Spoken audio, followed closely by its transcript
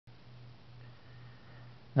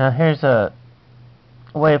Now here's a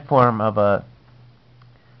waveform of a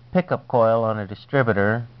pickup coil on a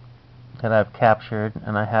distributor that I've captured,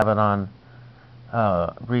 and I have it on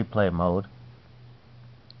replay mode.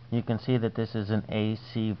 You can see that this is an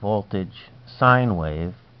AC voltage sine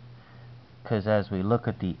wave, because as we look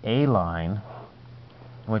at the A line,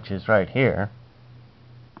 which is right here,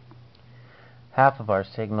 half of our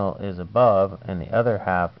signal is above and the other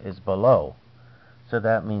half is below. So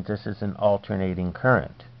that means this is an alternating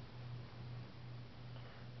current.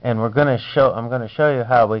 And I'm going to show you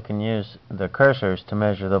how we can use the cursors to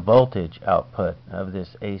measure the voltage output of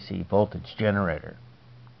this AC voltage generator.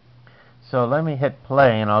 So let me hit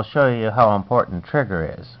play and I'll show you how important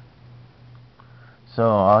trigger is. So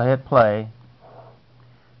I'll hit play,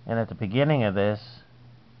 and at the beginning of this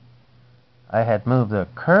I had moved the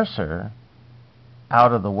cursor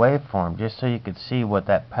out of the waveform just so you could see what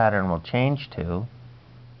that pattern will change to.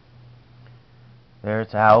 There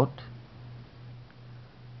it's out,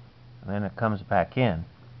 and then it comes back in.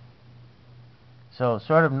 So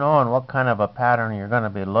sort of knowing what kind of a pattern you're going to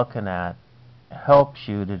be looking at helps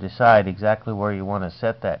you to decide exactly where you want to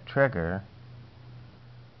set that trigger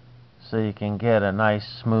so you can get a nice,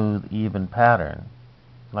 smooth, even pattern.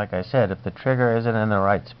 Like I said, if the trigger isn't in the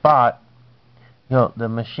right spot, the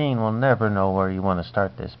machine will never know where you want to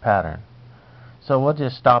start this pattern. So we'll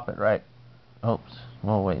just stop it right. Oops,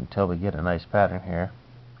 we'll wait until we get a nice pattern here.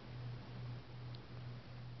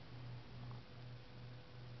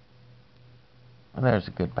 And there's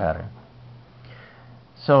a good pattern.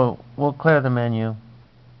 So we'll clear the menu,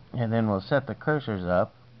 and then we'll set the cursors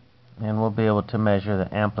up, and we'll be able to measure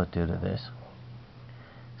the amplitude of this.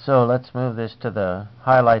 So let's move this to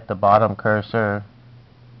highlight the bottom cursor,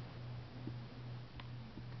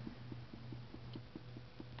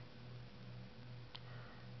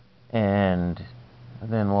 and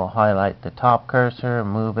then we'll highlight the top cursor,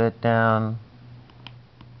 move it down.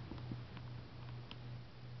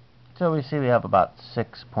 So we see we have about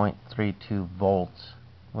 6.32 volts,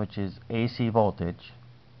 which is AC voltage.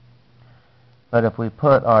 But if we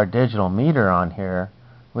put our digital meter on here,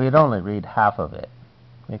 we'd only read half of it,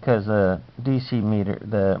 because the DC meter,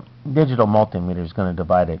 the digital multimeter, is going to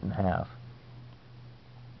divide it in half.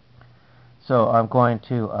 So I'm going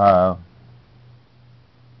to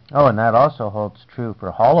oh, and that also holds true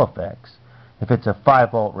for Hall effects. If it's a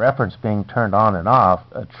 5-volt reference being turned on and off,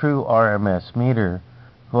 a true RMS meter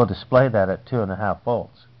will display that at 2.5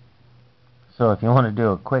 volts. So if you want to do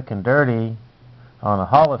a quick and dirty on a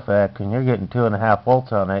Hall effect and you're getting 2.5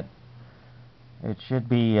 volts on it, it should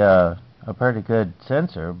be a pretty good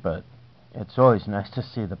sensor, but it's always nice to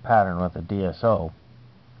see the pattern with a DSO.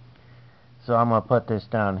 So I'm going to put this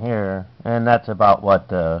down here, and that's about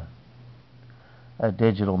what a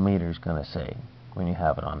digital meter is going to say when you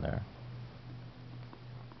have it on there.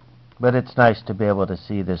 But it's nice to be able to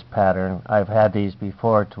see this pattern. I've had these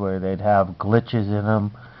before to where they'd have glitches in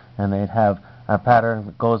them, and they'd have a pattern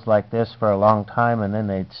that goes like this for a long time, and then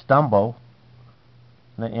they'd stumble.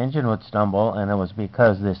 The engine would stumble, and it was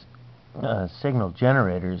because this signal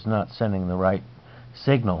generator is not sending the right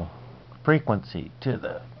signal frequency to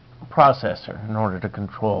the processor in order to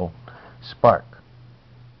control spark.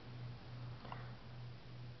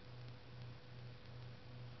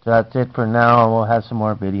 So that's it for now. We'll have some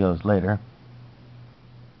more videos later.